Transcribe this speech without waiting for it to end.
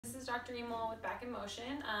is Dr. Emil with Back in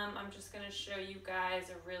Motion. I'm just going to show you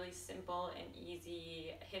guys a really simple and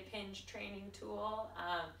easy hip hinge training tool.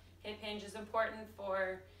 Hip hinge is important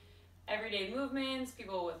for everyday movements,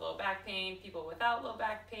 people with low back pain, people without low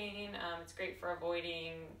back pain. It's great for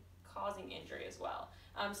avoiding causing injury as well.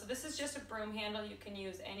 So this is just a broom handle. You can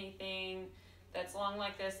use anything that's long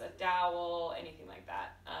like this, a dowel, anything like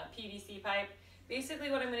that, PVC pipe.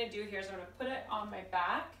 Basically what I'm going to do here is I'm going to put it on my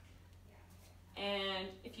back, and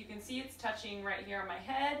if you can see, it's touching right here on my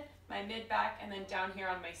head, my mid back, and then down here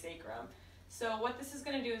on my sacrum. So what this is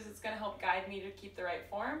going to do is it's going to help guide me to keep the right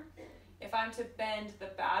form. If I'm to bend the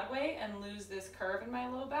bad way and lose this curve in my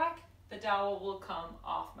low back, the dowel will come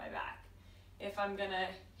off my back. If I'm going to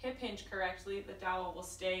hip hinge correctly, the dowel will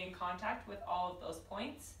stay in contact with all of those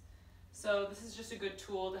points. So this is just a good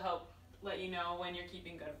tool to help let you know when you're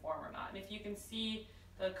keeping good form or not. And if you can see,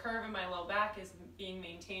 the curve in my low back is being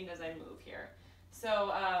maintained as I move here.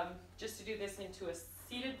 So just to do this into a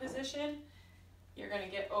seated position, you're going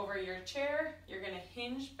to get over your chair, you're going to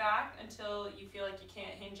hinge back until you feel like you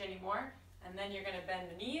can't hinge anymore, and then you're going to bend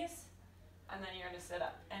the knees, and then you're going to sit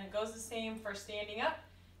up. And it goes the same for standing up.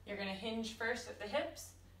 You're going to hinge first at the hips,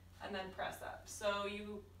 and then press up. So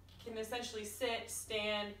you can essentially sit,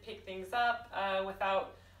 stand, pick things up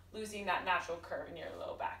without losing that natural curve in your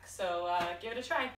low back. So give it a try.